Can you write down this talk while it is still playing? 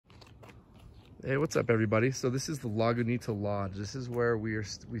Hey, what's up everybody? So this is the Lagunita Lodge. This is where we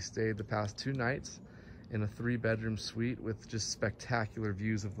stayed the past 2 nights in a 3-bedroom suite with just spectacular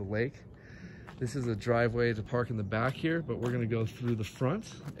views of the lake. This is a driveway to park in the back here, but we're gonna go through the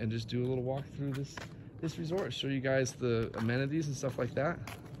front and just do a little walk through this resort, show you guys the amenities and stuff like that.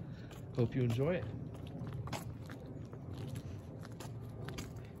 Hope you enjoy it.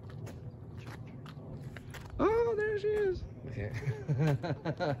 Oh, there she is. Okay.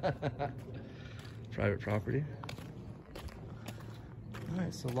 Private property. All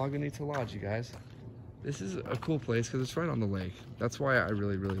right, so Lagonita Lodge, you guys. This is a cool place because it's right on the lake. That's why I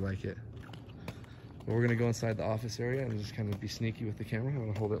really like it. But we're gonna go inside the office area and just kind of be sneaky with the camera. I'm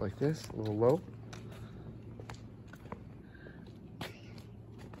gonna hold it like this, a little low.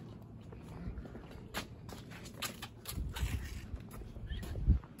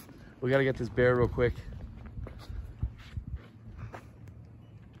 We gotta get this bear real quick.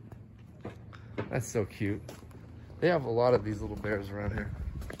 That's so cute. They have a lot of these little bears around here.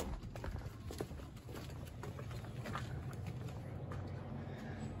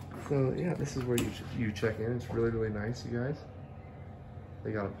 So yeah, this is where you check in. It's really nice, you guys.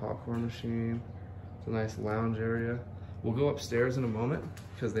 They got a popcorn machine. It's a nice lounge area. We'll go upstairs in a moment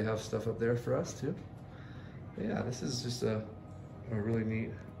because they have stuff up there for us too. But yeah, this is just a really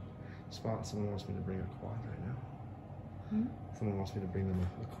neat spot. Someone wants me to bring a quad right now. Hmm? Someone wants me to bring them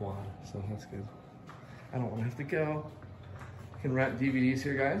a quad, so that's good. I don't want to have to go. You can rent DVDs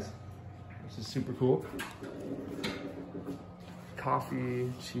here, guys. This is super cool. Coffee,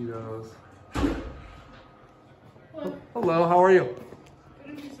 Cheetos. Hello. Hello, how are you? Good,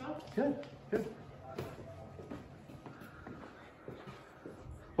 and yourself? Good.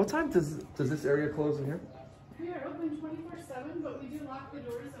 What time does this area close in here? We are open 24/7, but we do lock the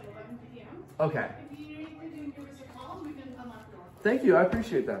doors at 11 p.m. Okay. If you need anything, you can give us a call and we can unlock the door. Thank you, I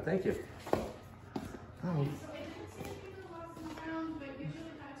appreciate that. Thank you. Oh.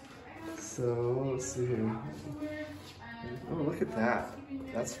 So let's see here. Oh, look at that.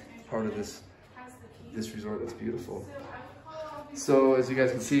 That's part of this resort. That's beautiful. So as you guys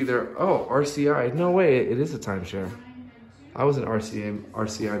can see there, oh, RCI. No way, it is a timeshare. I was an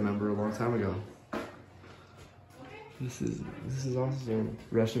RCI member a long time ago. This is awesome.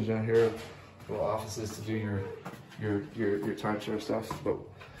 Restrooms down here, little offices to do your timeshare stuff. But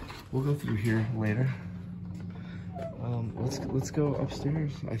we'll go through here later. Let's go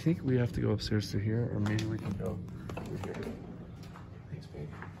upstairs. I think we have to go upstairs to here, or maybe we can go through here. Thanks, babe.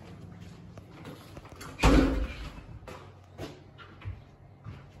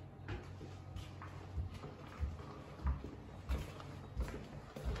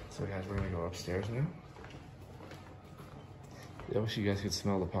 So guys, we're gonna go upstairs now. I wish you guys could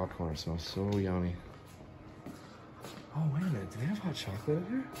smell the popcorn. It smells so yummy. Oh, wait a minute. Do they have hot chocolate in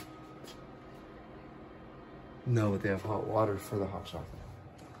here? No, but they have hot water for the hot chocolate.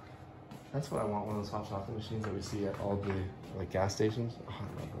 That's what I want, one of those hot chocolate machines that we see at all the gas stations. Oh, I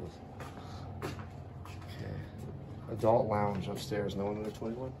love those. Okay. Adult lounge upstairs, no one under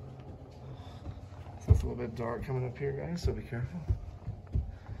 21. So it's a little bit dark coming up here, guys, so be careful.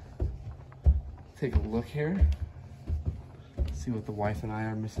 Take a look here. See what the wife and I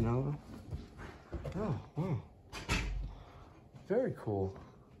are missing out on. Oh, wow. Very cool.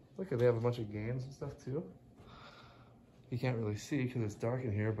 Look, they have a bunch of games and stuff too. You can't really see because it's dark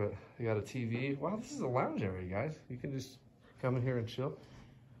in here, but they got a TV. Wow, this is a lounge area, guys. You can just come in here and chill.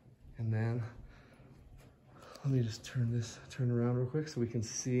 And then, let me just turn around real quick so we can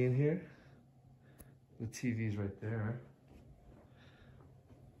see in here. The TV's right there.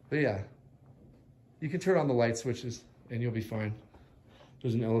 But yeah, you can turn on the light switches and you'll be fine.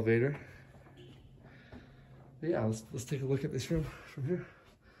 There's an elevator. But yeah, let's take a look at this room from here.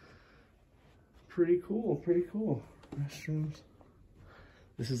 Pretty cool. Restrooms.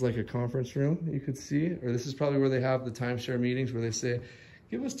 This is like a conference room you could see, or this is probably where they have the timeshare meetings where they say,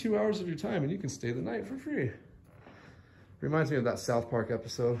 give us 2 hours of your time and you can stay the night for free. Reminds me of that South Park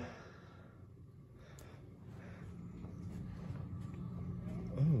episode.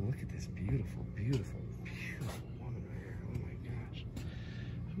 Oh, look at this beautiful woman right here. Oh my gosh.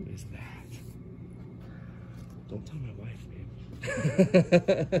 Who is that? Don't tell my wife, babe.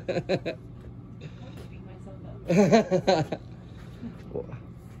 Well,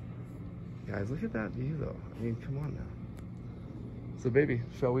 guys, look at that view though. I mean, come on now. So baby,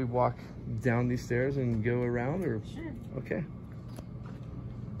 shall we walk down these stairs and go around, or? Sure. Okay.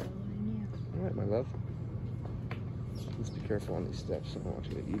 All right, my love. Let's be careful on these steps. I don't want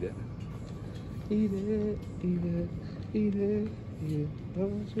you to eat it. Eat it, eat it, eat it, eat it. I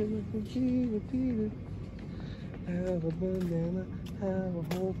want you to eat it, eat it. Have a banana, have a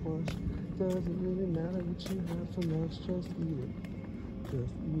whole bunch. doesn't really matter what you have for lunch, just eat it.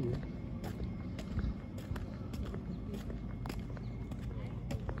 Just eat it.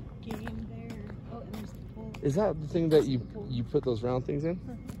 Game there. Oh, and there's the pool. Is that the thing that you put those round things in?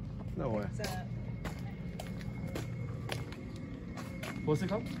 No way. What's it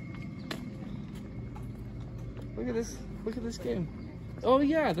called? Look at this. Look at this game. Oh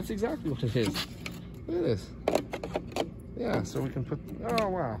yeah, that's exactly what it is. Look at this. Yeah, so we can put, oh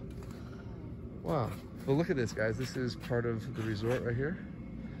wow. Wow. Well, look at this, guys. This is part of the resort right here.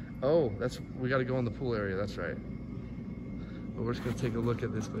 Oh, we got to go in the pool area. That's right. But we're just going to take a look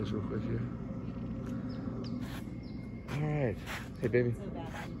at this place real quick here. All right. Hey, baby.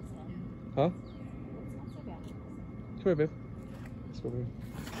 Huh? Come here, babe. Let's go over here.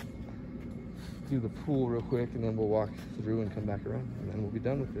 Do the pool real quick, and then we'll walk through and come back around, and then we'll be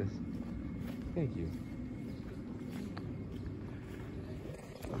done with this. Thank you.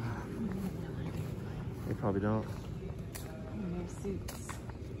 They probably don't. No suits.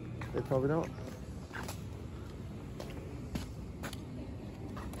 They probably don't.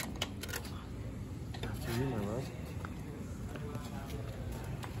 After you, my love.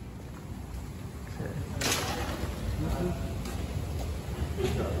 Okay.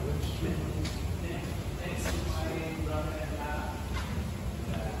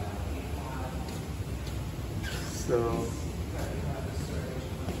 So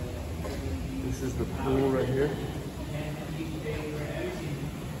this is the pool right here.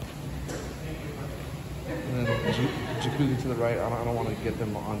 And then jacuzzi to the right. I don't want to get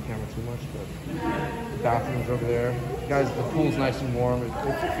them on camera too much, but the bathroom's over there. Guys, the pool's nice and warm. It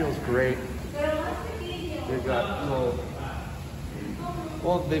feels great. They've got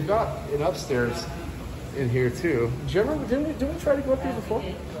well, they've got an upstairs in here too. Didn't we try to go up here before?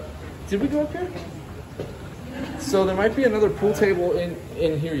 Did we go up here? So there might be another pool table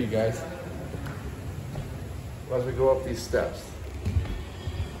in here, you guys, as we go up these steps.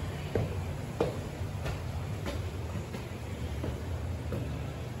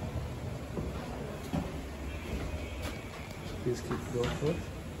 Please keep going for it.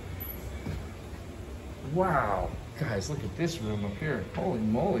 Wow, guys, look at this room up here. Holy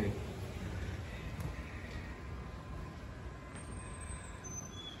moly.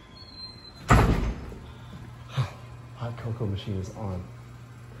 Hot cocoa machine is on.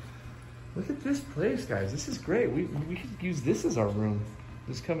 Look at this place, guys. This is great. We could use this as our room.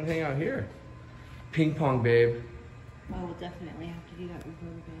 Just come and hang out here. Ping pong, babe. Well, we'll definitely have to do that before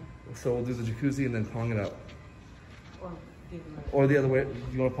the bed. So we'll do the jacuzzi and then pong it up. Or the other way. Do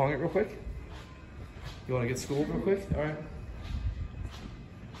you want to pong it real quick? You want to get schooled real quick? All right.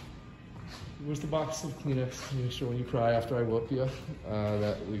 Where's the box of Kleenex? Make sure when you cry after I whoop you,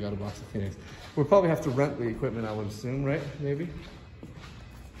 that we got a box of Kleenex. We'll probably have to rent the equipment, I would assume, right? Maybe?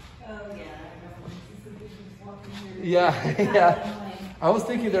 oh yeah, Yeah, yeah. I was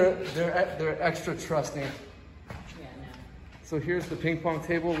thinking they're extra trusting. Yeah, no. So here's the ping pong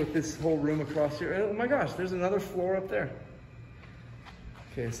table with this whole room across here. Oh my gosh, there's another floor up there.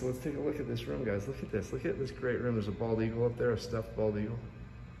 Okay, so let's take a look at this room, guys. Look at this. Look at this great room. There's a bald eagle up there, a stuffed bald eagle.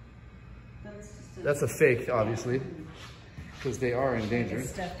 That's a fake, obviously, because they are endangered.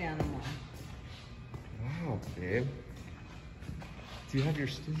 Stuffed animal. Wow, babe. Do you have your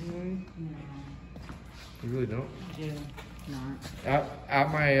stimuli? No. You really don't? I do not.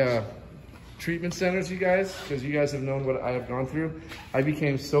 At my treatment centers, you guys, because you guys have known what I have gone through, I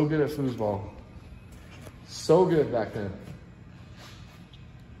became so good at foosball. So good back then.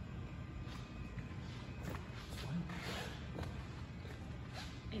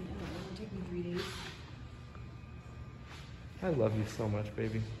 I know, it'll take me 3 days. I love you so much,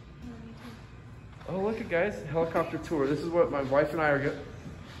 baby. Oh, look at guys, helicopter tour. This is what my wife and I are getting.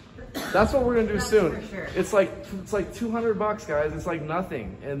 That's what we're gonna do soon. For sure. It's like $200, guys. It's like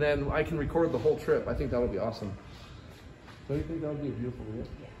nothing, and then I can record the whole trip. I think that would be awesome. Don't you think that would be a beautiful video?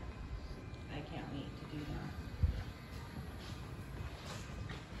 Yeah, I can't wait to do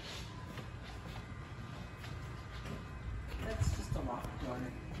that. That's just a locked door.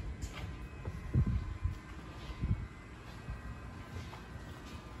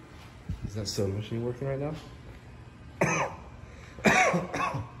 Is that soda machine working right now?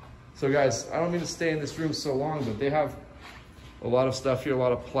 So guys, I don't mean to stay in this room so long, but they have a lot of stuff here, a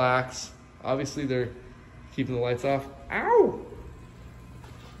lot of plaques. Obviously they're keeping the lights off. Ow!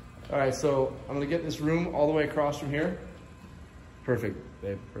 All right, so I'm gonna get this room all the way across from here. Perfect,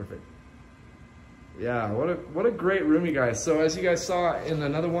 babe, perfect. Yeah, what a great room, you guys. So as you guys saw in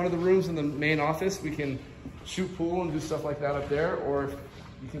another one of the rooms in the main office, we can shoot pool and do stuff like that up there, or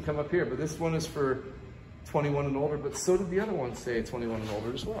you can come up here. But this one is for 21 and older, but so did the other ones say 21 and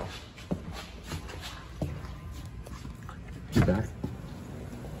older as well. Your back?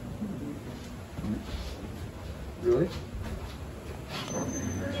 Really?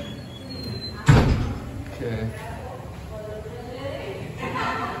 Okay.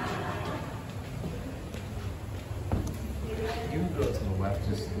 You go to the left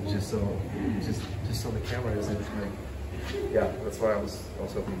just so the camera isn't like. Yeah, that's why I was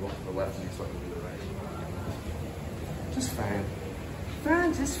hoping to go to the left and so I can do the right. Just fine.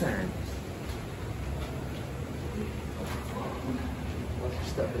 Fine, just fine. Watch your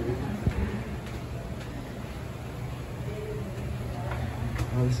step, baby.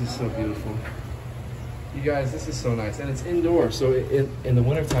 Oh, this is so beautiful. You guys, this is so nice. And it's indoor, so in the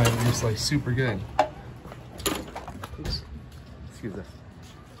wintertime, it's like super good. Oops. Excuse us.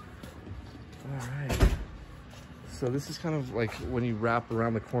 All right. So this is kind of like when you wrap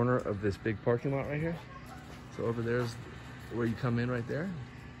around the corner of this big parking lot right here. So over there's where you come in right there.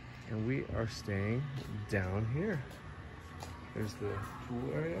 And we are staying down here. There's the pool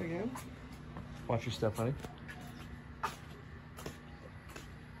area again. Watch your step, honey.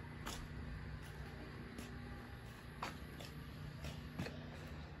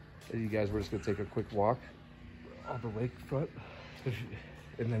 You guys, we're just gonna take a quick walk on the lakefront,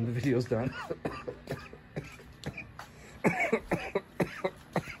 and then the video's done.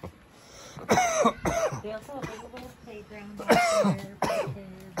 They also have a little playground back there for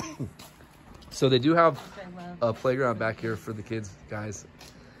the kids. So they do have a playground back here for the kids, guys.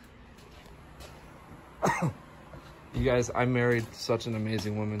 You guys, I married such an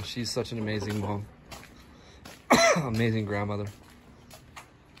amazing woman. She's such an amazing mom. Amazing grandmother.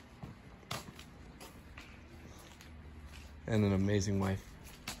 And an amazing wife.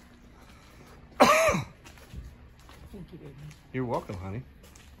 Thank you, baby. You're welcome, honey.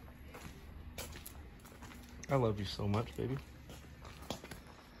 I love you so much, baby.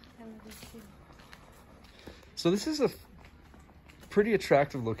 I love you too. So this is a pretty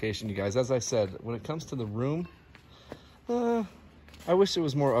attractive location, you guys. As I said, when it comes to the room, I wish it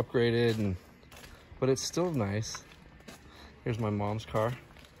was more upgraded, but it's still nice. Here's my mom's car.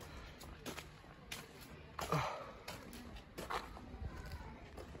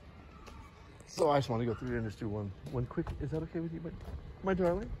 So I just want to go through here and just do one quick. Is that okay with you, my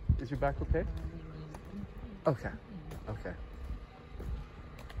darling? Is your back okay? Okay. Okay.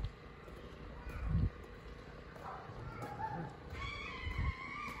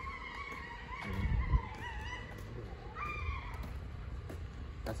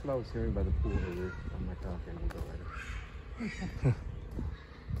 That's what I was hearing by the pool earlier. I'm like, oh, okay, we'll go later.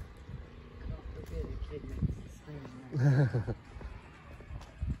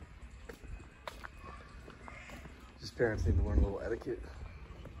 Just parents need to learn a little etiquette.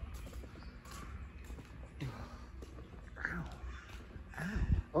 Ow. Ow.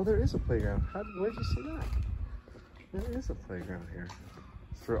 Oh, there is a playground. Where'd you see that? There is a playground here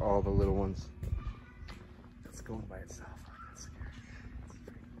for all the little ones. It's going by itself. That's scary.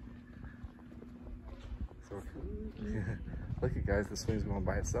 So, look at guys, the swing's going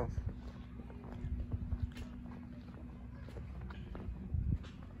by itself.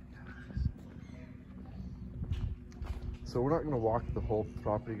 So we're not going to walk the whole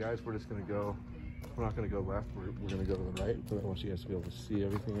property, guys. We're just going to go, we're not going to go left. We're going to go to the right. But I want you guys to be able to see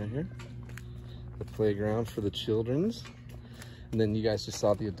everything right here. The playground for the children's. And then you guys just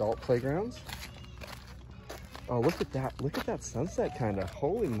saw the adult playgrounds. Oh, look at that. Look at that sunset kind of.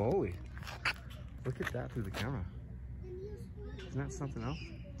 Holy moly. Look at that through the camera. Isn't that something else?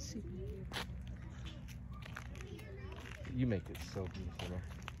 You make it so beautiful, though.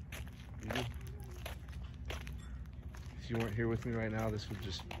 You do. If you weren't here with me right now, this would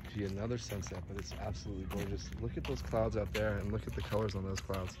just be another sunset, but it's absolutely gorgeous. Look at those clouds out there and look at the colors on those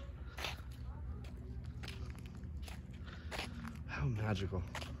clouds. How magical.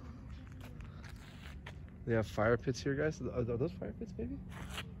 They have fire pits here, guys. Are those fire pits, baby?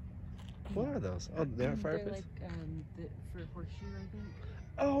 What are those? Oh, they are fire pits? Like, for horseshoe, I think.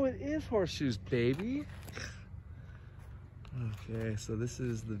 Oh, it is horseshoes, baby. Okay, so this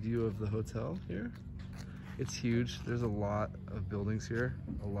is the view of the hotel here. It's huge. There's a lot of buildings here.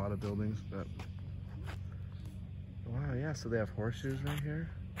 A lot of buildings, but wow, yeah, so they have horseshoes right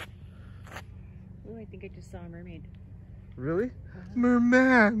here. Oh, I think I just saw a mermaid. Really?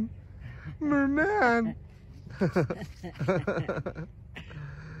 Merman! Merman!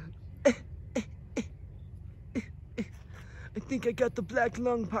 I think I got the black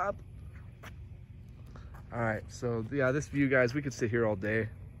lung pop. All right, so yeah, this view, guys, we could sit here all day.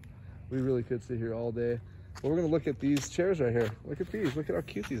 We really could sit here all day. But we're gonna look at these chairs right here. Look at these, look at how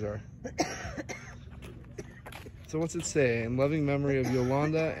cute these are. So what's it say? In loving memory of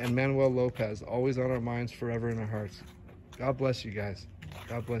Yolanda and Manuel Lopez, always on our minds, forever in our hearts. God bless you guys.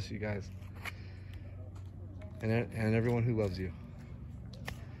 God bless you guys. And everyone who loves you.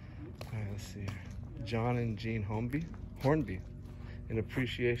 All right, let's see here. John and Jean Hornby, in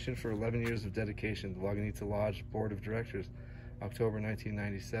appreciation for 11 years of dedication, the Lagunita Lodge Board of Directors, October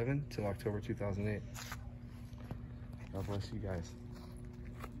 1997 till October 2008. God bless you guys.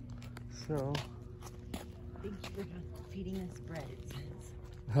 So, Thank you for feeding us bread, it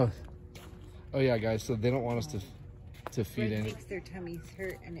says. oh yeah, guys. So they don't want us to feed Bread any. makes their tummies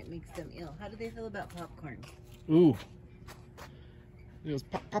hurt and it makes them ill. How do they feel about popcorn? Ooh. It goes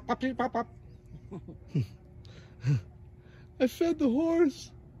pop, pop, pop, pop, pop. I fed the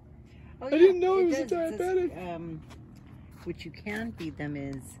horse. Oh, I didn't know it was a diabetic. What you can feed them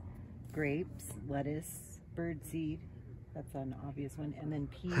is grapes, lettuce, birdseed. That's an obvious one. And then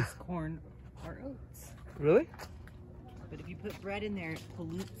peas, corn, or oats. Really? But if you put bread in there, it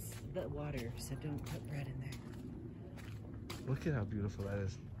pollutes the water. So don't put bread in there. Look at how beautiful that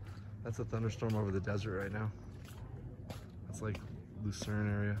is. That's a thunderstorm over the desert right now. That's like Lucerne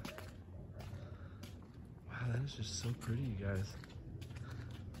area. Wow, that is just so pretty, you guys.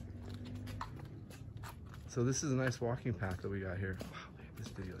 So this is a nice walking path that we got here. Wow, babe, this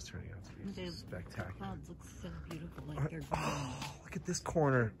video is turning out to be spectacular. The clouds look so beautiful, like they're growing. Oh, look at this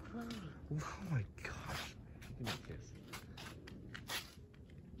corner. Oh my gosh. Give me a kiss.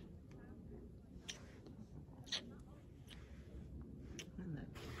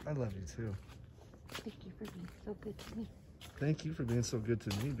 I love you too. Thank you for being so good to me. Thank you for being so good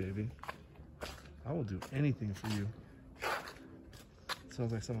to me, baby. I will do anything for you.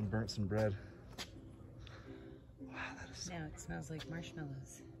 Sounds like someone burnt some bread. Wow, that is so... Now it smells like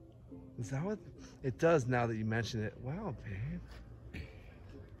marshmallows. Is that what? It does now that you mention it. Wow, babe.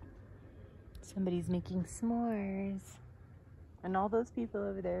 Somebody's making s'mores. And all those people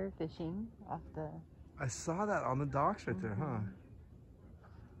over there fishing off the... I saw that on the docks right there, huh?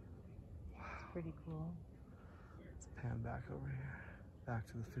 Pretty cool. Let's pan back over here. Back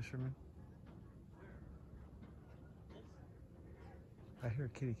to the fisherman. I hear a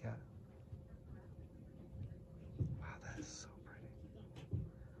kitty cat. Wow, that is so pretty.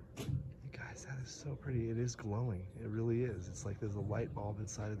 You guys, that is so pretty. It is glowing. It really is. It's like there's a light bulb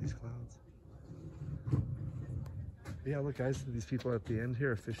inside of these clouds. Yeah, look guys, these people at the end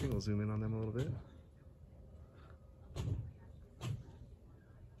here are fishing. We'll zoom in on them a little bit.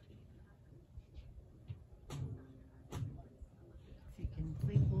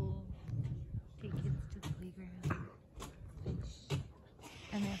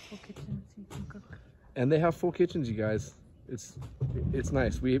 And they have full kitchens, you guys. It's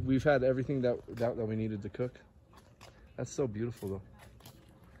nice. We've had everything that we needed to cook. That's so beautiful, though.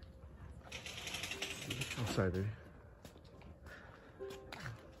 Oh, sorry, baby.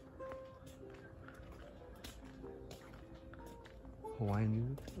 Hawaiian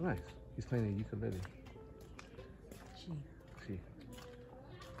music, nice. He's playing a ukulele. She.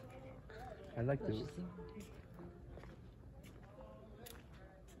 I like the.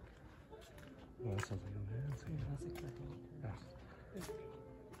 Oh, that sounds like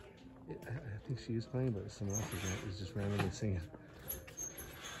I think she is playing, but someone else is just randomly singing.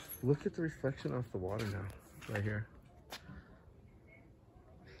 Look at the reflection off the water now, right here.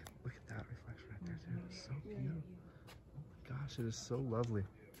 Look at that reflection right there, too. It's so beautiful. Oh my gosh, it is so lovely.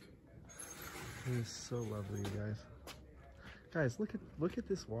 It is so lovely, you guys. Guys, look at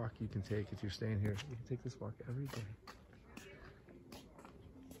this walk you can take if you're staying here. You can take this walk every day.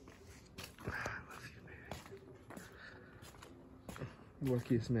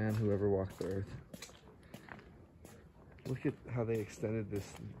 Luckiest man who ever walked the earth. Look at how they extended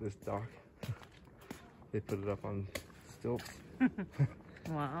this dock. They put it up on stilts.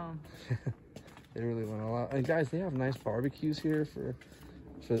 Wow. They really went all out. And guys, they have nice barbecues here for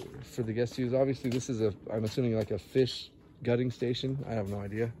the guests to use. Obviously, this is I'm assuming like a fish gutting station. I have no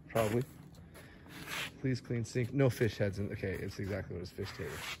idea. Probably. Please clean sink. No fish heads in. Okay, it's exactly what it's fish table.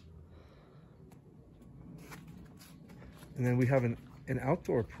 And then we have an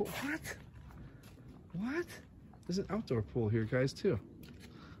outdoor pool. What? There's an outdoor pool here, guys, too.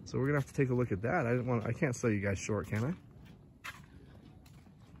 So we're gonna have to take a look at that. I can't sell you guys short, can I?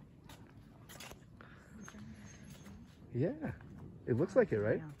 Yeah, it looks like it,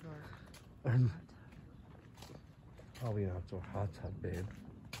 right? Probably an outdoor hot tub, babe.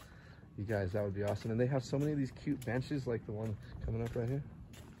 You guys, that would be awesome. And they have so many of these cute benches, like the one coming up right here.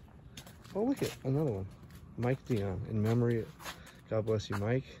 Oh, look at another one. Mike Dion, in memory. God bless you,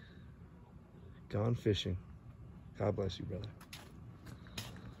 Mike. Gone fishing. God bless you, brother.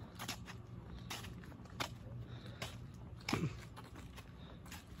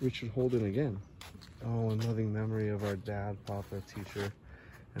 Richard Holden again. Oh, in loving memory of our dad, Papa, teacher,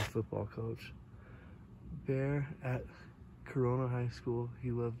 and football coach. Bear at Corona High School. He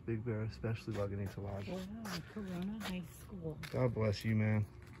loved Big Bear, especially Lagonita Lodge. Wow, Corona High School. God bless you, man.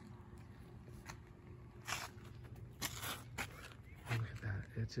 Oh, look at that.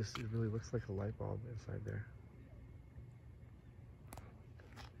 It really looks like a light bulb inside there.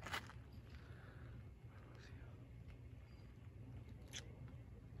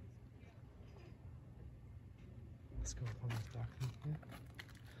 Let's go up on this balcony here.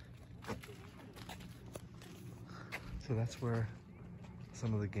 So that's where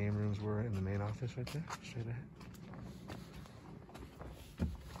some of the game rooms were in the main office right there, straight ahead.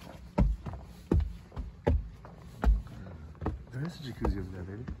 There is a jacuzzi over there,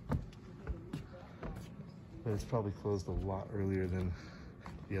 baby. But it's probably closed a lot earlier than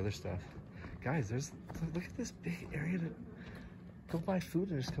the other stuff. Guys, look at this big area to go buy food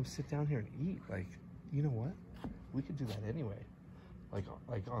and just come sit down here and eat. Like, you know what? We could do that anyway. Like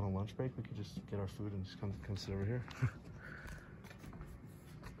on a lunch break, we could just get our food and just come sit over here. Oh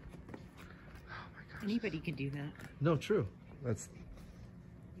my gosh. Anybody could do that. No, true. That's.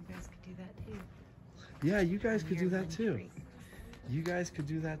 You guys could do that too. Yeah, you guys could do that too. You guys could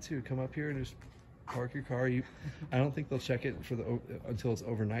do that too. Come up here and just park your car. I don't think they'll check it for until it's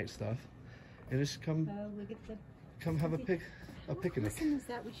overnight stuff, and just come. Look at the. Come have a picnic. Listen, is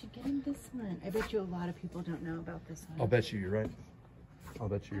that we should get him this one? I bet you a lot of people don't know about this one. I'll bet you you're right. I'll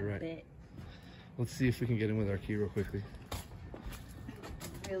bet you you're right. Bet. Let's see if we can get in with our key real quickly.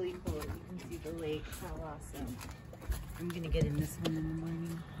 Really cool. You can see the lake. How awesome. I'm gonna get in this one in the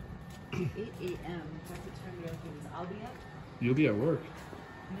morning. 8 a.m. That's the time we open. I'll be up. You'll be at work.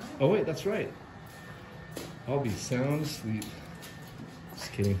 No. Oh wait, that's right. I'll be sound asleep.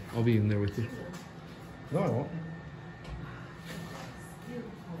 Just kidding. I'll be in there with you. No, I won't.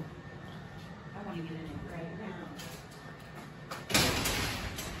 I want to get in it right now.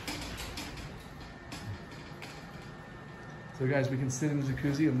 So guys, we can sit in the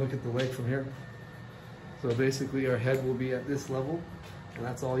jacuzzi and look at the lake from here. So basically our head will be at this level, and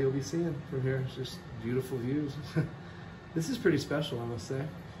that's all you'll be seeing from here. It's just beautiful views. This is pretty special, I must say.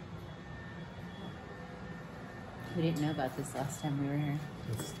 We didn't know about this last time we were here.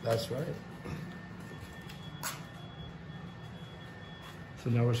 That's right. So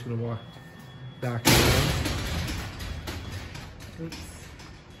now we're just gonna walk back around. Oops.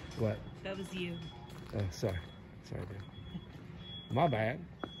 What? That was you. Oh, sorry. Sorry, dude. My bad.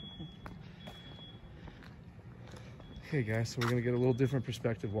 Okay, guys, so we're gonna get a little different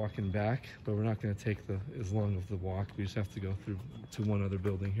perspective walking back, but we're not gonna take as long of the walk. We just have to go through to one other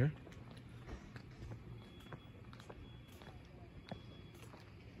building here.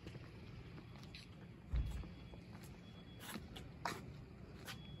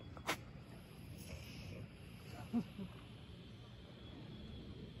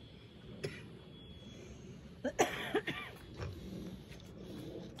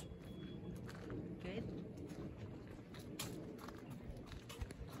 Good.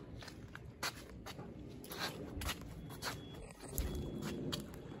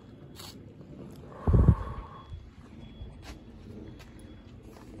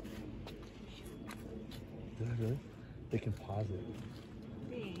 Did I really? They can pause it.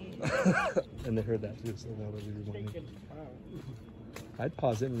 Hey. And they heard that too, so now they'll be They rewinding. could, I'd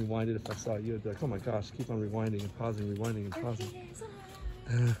pause it and rewind it if I saw you. I'd be like, oh my gosh, keep on rewinding and pausing, rewinding and pausing.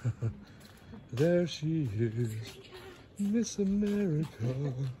 There she is, Miss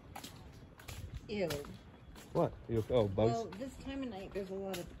America. Ew. What? Oh, bugs? Well, this time of night, there's a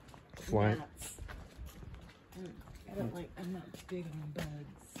lot of Flying. gnats. I'm not big on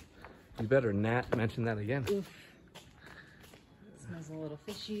bugs. You better not mention that again. Oof. It smells a little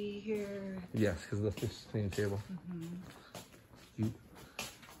fishy here. Yes, because of the fish cleaning table.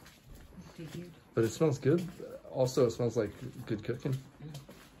 Figured. But it smells good. Also, it smells like good cooking.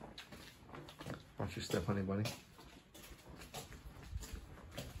 Watch your step, honey bunny.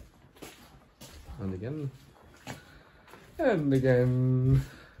 And again. And again.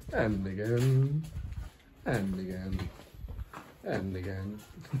 And again. And again. And again.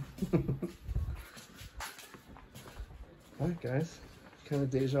 Alright, guys. Kind of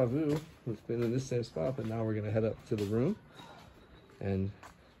deja vu. We've been in this same spot, but now we're going to head up to the room. And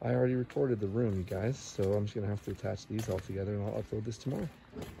I already recorded the room, you guys, so I'm just going to have to attach these all together, and I'll upload this tomorrow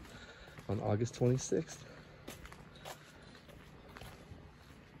on August 26th.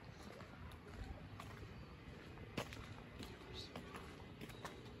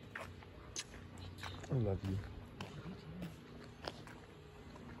 I love you.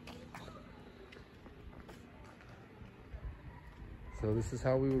 So So this is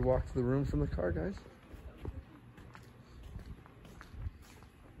how we would walk to the room from the car, guys.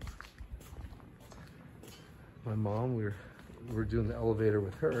 My mom, we're doing the elevator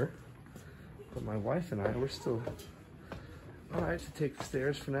with her, but my wife and I, we're still all right to take the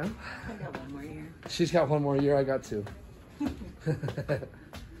stairs for now. I got one more year. She's got one more year. I got two.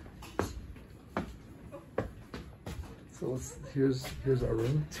 So here's our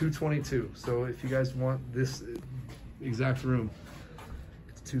room, 222. So if you guys want this exact room,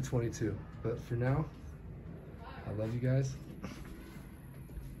 it's 222. But for now, I love you guys.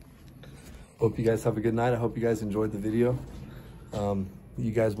 Hope you guys have a good night. I hope you guys enjoyed the video.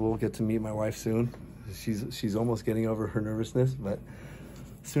 You guys will get to meet my wife soon. She's almost getting over her nervousness, but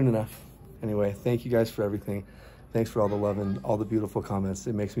soon enough. Anyway, thank you guys for everything. Thanks for all the love and all the beautiful comments.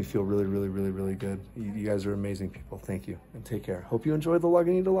 It makes me feel really, really, really, really good. You guys are amazing people. Thank you, and take care. Hope you enjoyed the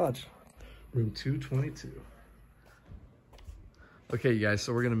Lagunita Lodge. Room 222. Okay, you guys,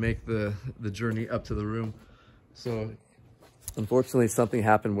 so we're gonna make the journey up to the room. So unfortunately, something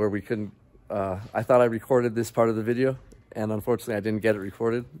happened where we couldn't, I thought I recorded this part of the video, and unfortunately I didn't get it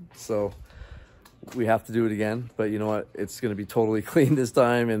recorded. So we have to do it again, but you know what? It's gonna be totally clean this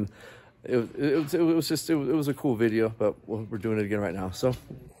time, and it was a cool video, but we're doing it again right now. So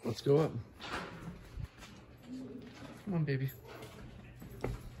let's go up. Come on, baby.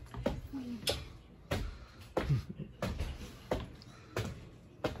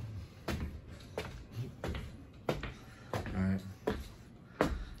 All right.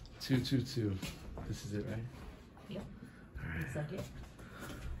 222. This is it, right? Yep. All right. Looks like it.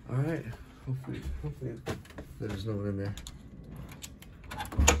 All right. Hopefully there's no one in there.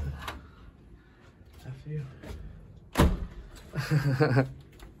 After you. Oh,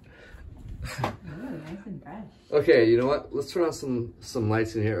 nice and fresh. Okay, you know what? Let's turn on some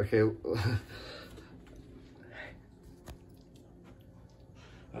lights in here. Okay. All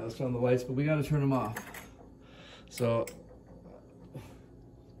right, let's turn on the lights, but we got to turn them off. So.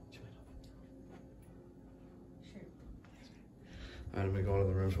 All right, I'm gonna go into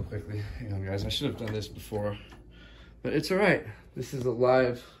the rooms real quickly. Hang on, guys. I should have done this before, but it's all right. This is a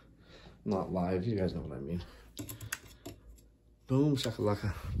live, not live. You guys know what I mean. Boom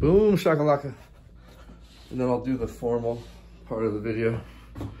shakalaka, boom shakalaka, and then I'll do the formal part of the video.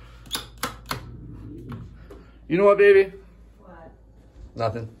 You know what, baby? What?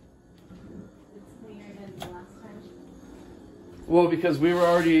 Nothing. It's cleaner than the last time. Well, because we were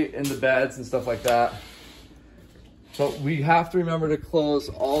already in the beds and stuff like that. But we have to remember to close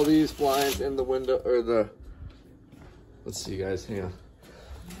all these blinds in the window, or the, let's see guys, hang on.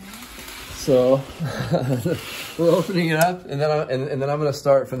 So we're opening it up, and then I'm gonna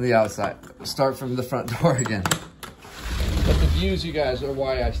start from the outside. Start from the front door again. But the views, you guys, are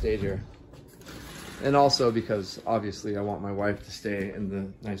why I stayed here. And also because obviously I want my wife to stay in the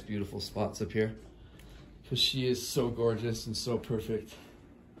nice beautiful spots up here, because she is so gorgeous and so perfect.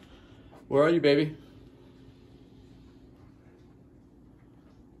 Where are you, baby?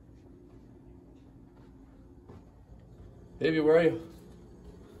 Baby, where are you?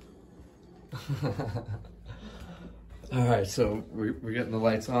 All right, so we're getting the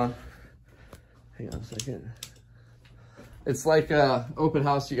lights on. Hang on a second. It's like an open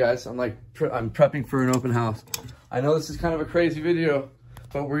house, you guys. I'm prepping for an open house. I know this is kind of a crazy video,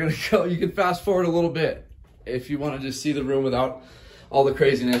 but we're gonna go. You can fast forward a little bit if you want to just see the room without all the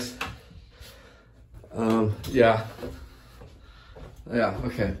craziness. Yeah,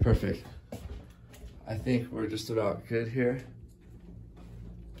 okay, perfect. I think we're just about good here.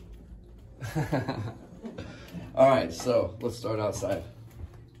 All right, so let's start outside.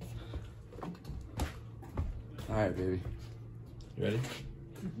 All right, baby. You ready?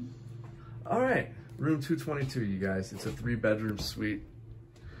 Mm-hmm. All right, room 222, you guys. It's a 3-bedroom suite.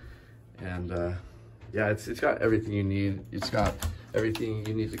 And yeah, it's got everything you need. It's got everything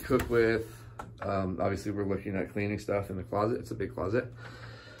you need to cook with. Obviously, we're looking at cleaning stuff in the closet. It's a big closet.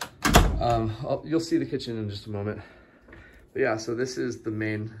 You'll see the kitchen in just a moment. But yeah, so this is the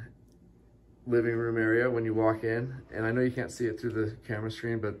main living room area when you walk in. And I know you can't see it through the camera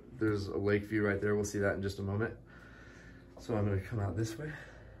screen, but there's a lake view right there. We'll see that in just a moment. So I'm gonna come out this way.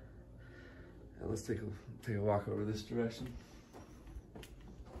 And let's take a walk over this direction.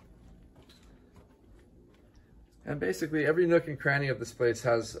 And basically every nook and cranny of this place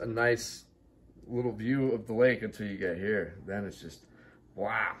has a nice little view of the lake until you get here. Then it's just,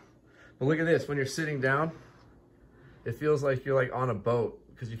 wow. But look at this, when you're sitting down, it feels like you're like on a boat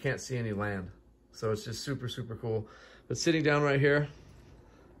because you can't see any land. So it's just super, super cool. But sitting down right here,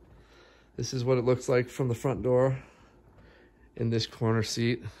 this is what it looks like from the front door in this corner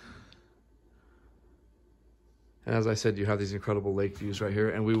seat. And as I said, you have these incredible lake views right here,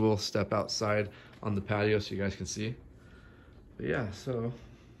 and we will step outside on the patio so you guys can see. But yeah, so,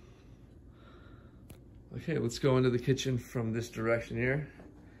 okay, let's go into the kitchen from this direction here.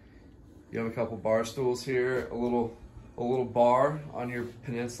 You have a couple bar stools here, a little bar on your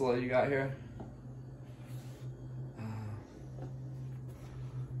peninsula you got here.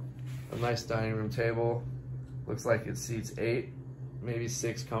 A nice dining room table. Looks like it seats 8, maybe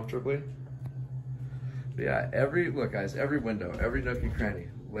 6 comfortably. But yeah, look guys, every window, every nook and cranny,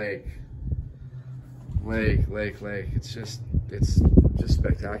 lake. It's just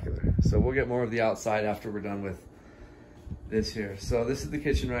spectacular. So we'll get more of the outside after we're done with this here. So this is the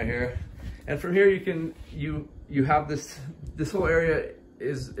kitchen right here. And from here you have this whole area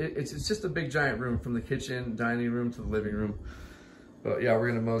it's just a big giant room from the kitchen, dining room to the living room. But yeah, we're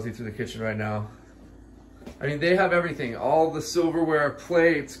gonna mosey through the kitchen right now. I mean, they have everything, all the silverware,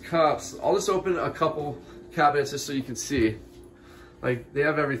 plates, cups. I'll just open a couple cabinets just so you can see. Like, they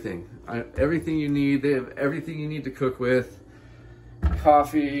have everything. Everything you need. They have everything you need to cook with.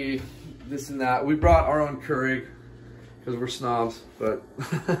 Coffee, this and that. We brought our own Keurig because we're snobs, but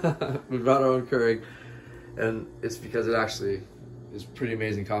we brought our own Keurig. And it's because it actually is pretty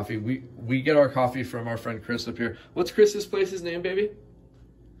amazing coffee. We get our coffee from our friend Chris up here. What's Chris's place's name, baby?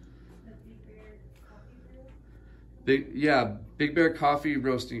 Big Bear Coffee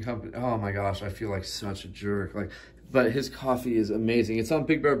Roasting Company. Oh my gosh, I feel like such a jerk. But his coffee is amazing. It's on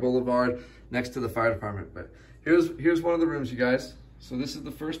Big Bear Boulevard next to the fire department. But here's one of the rooms, you guys. So this is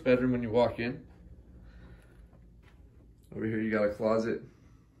the first bedroom when you walk in. Over here you got a closet.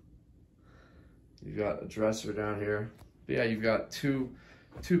 You've got a dresser down here. But yeah, you've got two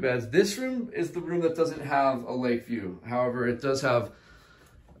beds. This room is the room that doesn't have a lake view. However, it does have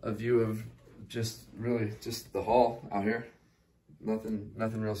a view of just the hall out here.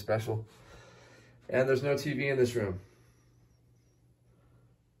 Nothing real special. And there's no TV in this room.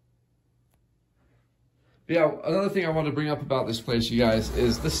 But yeah, another thing I want to bring up about this place, you guys,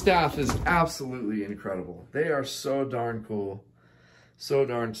 is the staff is absolutely incredible. They are so darn cool. So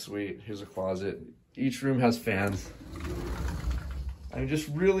darn sweet. Here's a closet. Each room has fans. I mean, just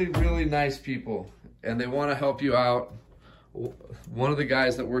really nice people. And they want to help you out. One of the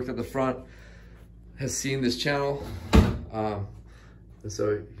guys that worked at the front has seen this channel, and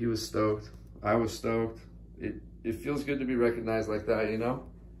so he was stoked. I was stoked. It feels good to be recognized like that, you know?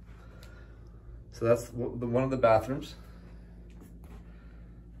 So that's one of the bathrooms.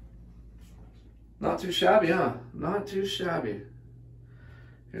 Not too shabby, huh? Not too shabby.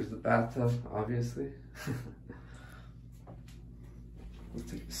 Here's the bathtub, obviously.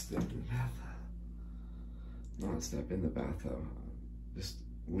 Let's take a step in the bathtub. Not step in the bathtub. Just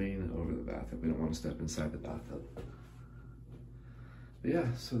lean over the bathtub. We don't want to step inside the bathtub. But yeah,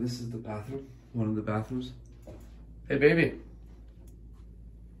 so this is the bathroom. One of the bathrooms. Hey, baby.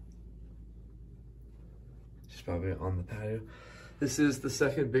 She's probably on the patio. This is the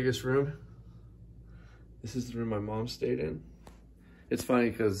second biggest room. This is the room my mom stayed in. It's funny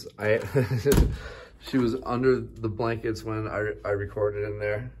because she was under the blankets when I recorded in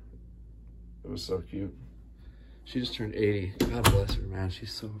there. It was so cute. She just turned 80. God bless her, man.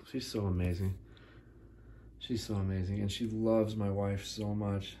 She's so amazing. She's so amazing, and she loves my wife so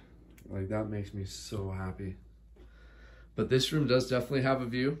much. Like, that makes me so happy. But this room does definitely have a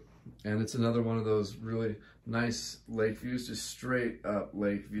view, and it's another one of those really nice lake views, just straight up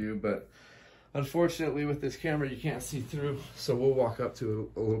lake view. But unfortunately, with this camera, you can't see through, so we'll walk up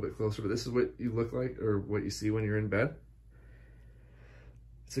to it a little bit closer. But this is what you look like, or what you see when you're in bed.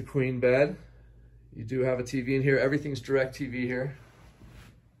 It's a queen bed. You do have a TV in here. Everything's direct TV here.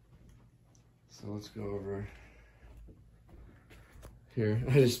 So let's go over here.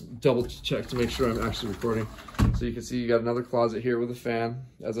 I just double checked to make sure I'm actually recording. So you can see you got another closet here with a fan.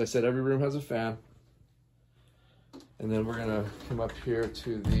 As I said, every room has a fan. And then we're gonna come up here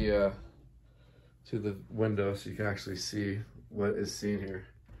to the window so you can actually see what is seen here.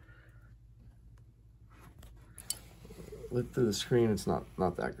 Lit through the screen, it's not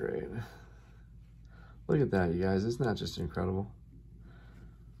that great. Look at that, you guys. Isn't that just incredible?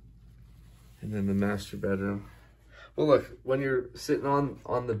 And then the master bedroom. Well, look, when you're sitting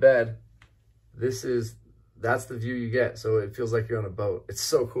on the bed, that's the view you get. So it feels like you're on a boat. It's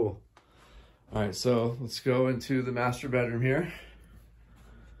so cool. All right, so let's go into the master bedroom here.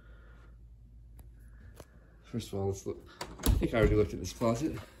 First of all, let's look. I think I already looked at this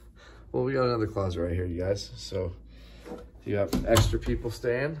closet. Well, we got another closet right here, you guys. So you have extra people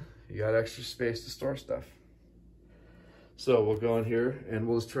staying. You got extra space to store stuff. So we'll go in here and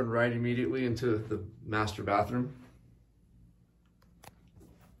we'll just turn right immediately into the master bathroom.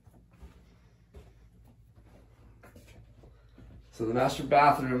 So the master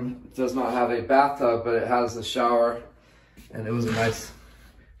bathroom does not have a bathtub, but it has a shower, and it was a nice,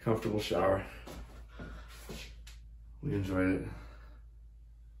 comfortable shower. We enjoyed it.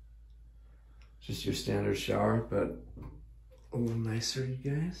 Just your standard shower, but a little nicer, you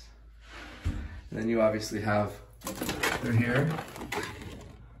guys. And then you obviously have through here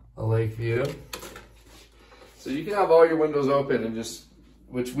a lake view. So you can have all your windows open and just,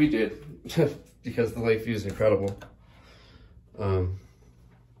 which we did, because the lake view is incredible.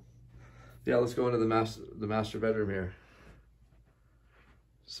 Yeah, let's go into the master bedroom here.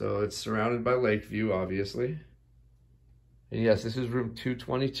 So it's surrounded by lake view, obviously. And yes, this is room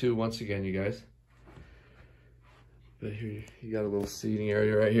 222 once again, you guys. But here you got a little seating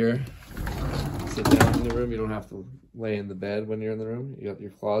area right here. Sit down in the room. You don't have to lay in the bed when you're in the room. You got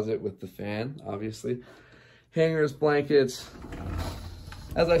your closet with the fan, obviously. Hangers, blankets.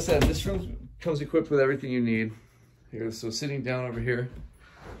 As I said, this room comes equipped with everything you need. Here, so sitting down over here,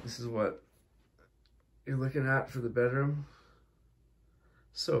 this is what you're looking at for the bedroom.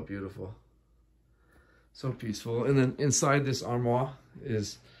 So beautiful. So peaceful. And then inside this armoire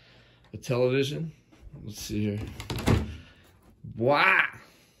is a television. Let's see here. Wow!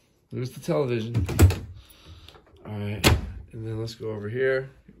 There's the television. All right, and then let's go over here.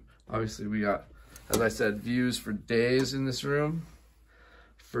 Obviously, we got, as I said, views for days in this room.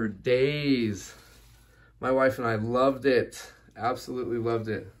 For days. My wife and I loved it. Absolutely loved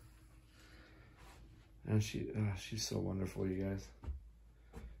it. And she's so wonderful, you guys.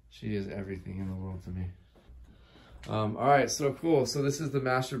 She is everything in the world to me. All right, so cool. So this is the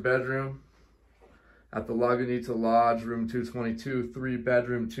master bedroom at the Lagonita Lodge, room 222,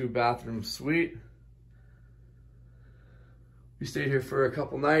 3-bedroom, 2-bathroom suite. We stayed here for a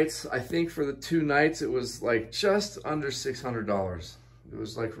couple nights. I think for the 2 nights, it was like just under $600. It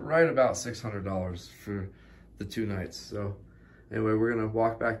was like right about $600 for the 2 nights. So anyway, we're gonna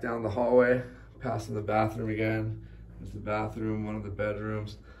walk back down the hallway, passing the bathroom again. There's the bathroom, one of the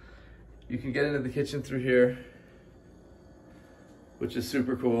bedrooms. You can get into the kitchen through here, which is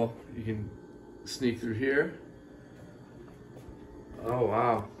super cool. You can sneak through here. Oh,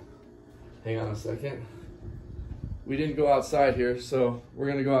 wow. Hang on a second. We didn't go outside here, so we're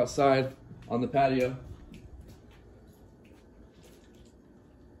gonna go outside on the patio.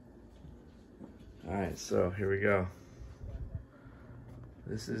 All right, so here we go.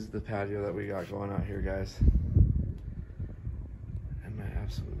 This is the patio that we got going out here, guys. And my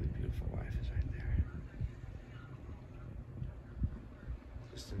absolutely beautiful wife is right there.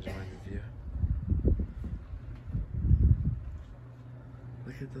 Just enjoying the view.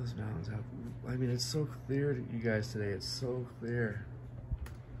 Look at those mountains. I mean, it's so clear to you guys today. It's so clear.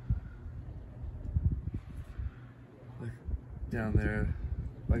 Look down there.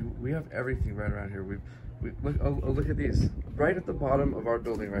 Like, we have everything right around here. We look. Oh, look at these. Right at the bottom of our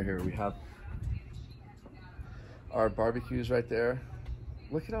building, right here, we have our barbecues right there.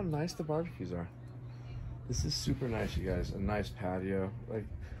 Look at how nice the barbecues are. This is super nice, you guys. A nice patio, like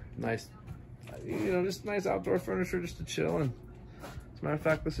nice, you know, just nice outdoor furniture just to chill in. As a matter of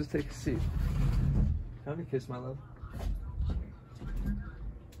fact, let's just take a seat. Have a kiss, my love. I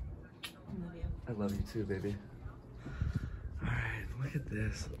love you. I love you too, baby. All right, look at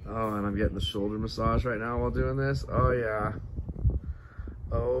this. Oh, and I'm getting the shoulder massage right now while doing this. Oh yeah.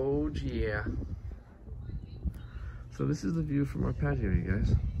 Oh yeah. So this is the view from our patio, you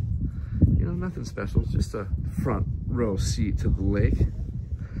guys. You know, nothing special, it's just a front row seat to the lake.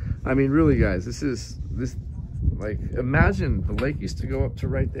 I mean, really, guys, like, imagine the lake used to go up to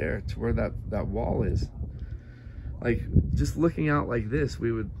right there to where that wall is. Like, just looking out like this,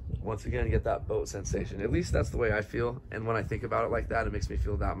 we would once again get that boat sensation. At least that's the way I feel, and when I think about it like that, it makes me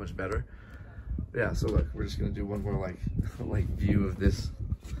feel that much better. Yeah, so look, we're just gonna do one more like view of this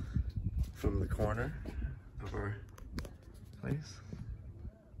from the corner of our place.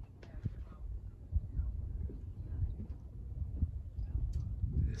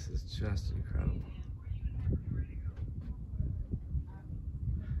 This is just incredible.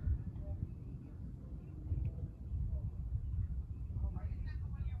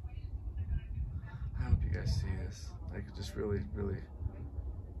 I hope you guys see this. Like, just really, really.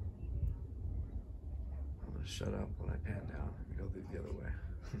 I'm gonna shut up when I pan down and go the other way.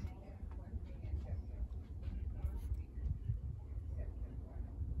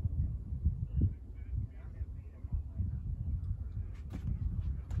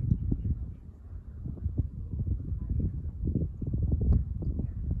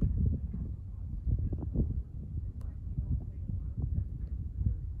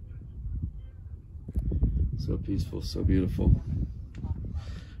 So peaceful, so beautiful.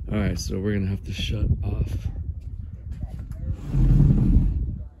 All right, so we're gonna have to shut off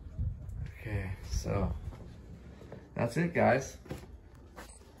So that's it, guys.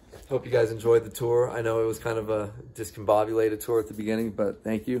 Hope you guys enjoyed the tour. I know it was kind of a discombobulated tour at the beginning, but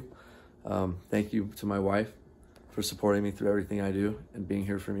thank you. Thank you to my wife for supporting me through everything I do and being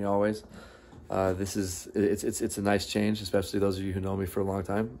here for me always. It's a nice change, especially those of you who know me for a long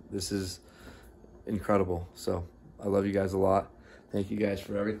time. This is incredible. So I love you guys a lot. Thank you guys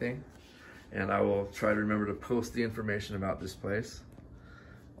for everything. And I will try to remember to post the information about this place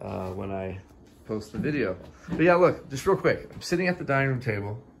when I post the video. But yeah, look, just real quick. I'm sitting at the dining room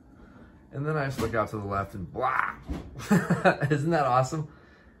table, and then I just look out to the left and blah. Isn't that awesome?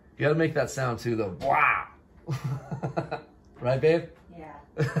 You gotta make that sound too, though. Blah. Right, babe?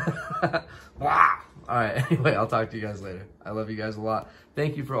 Yeah. Blah. All right, anyway, I'll talk to you guys later. I love you guys a lot.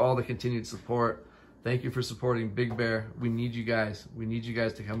 Thank you for all the continued support. Thank you for supporting Big Bear. We need you guys. We need you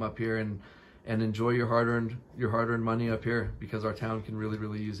guys to come up here and enjoy your hard-earned money up here, because our town can really,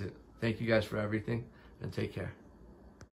 really use it. Thank you guys for everything, and take care.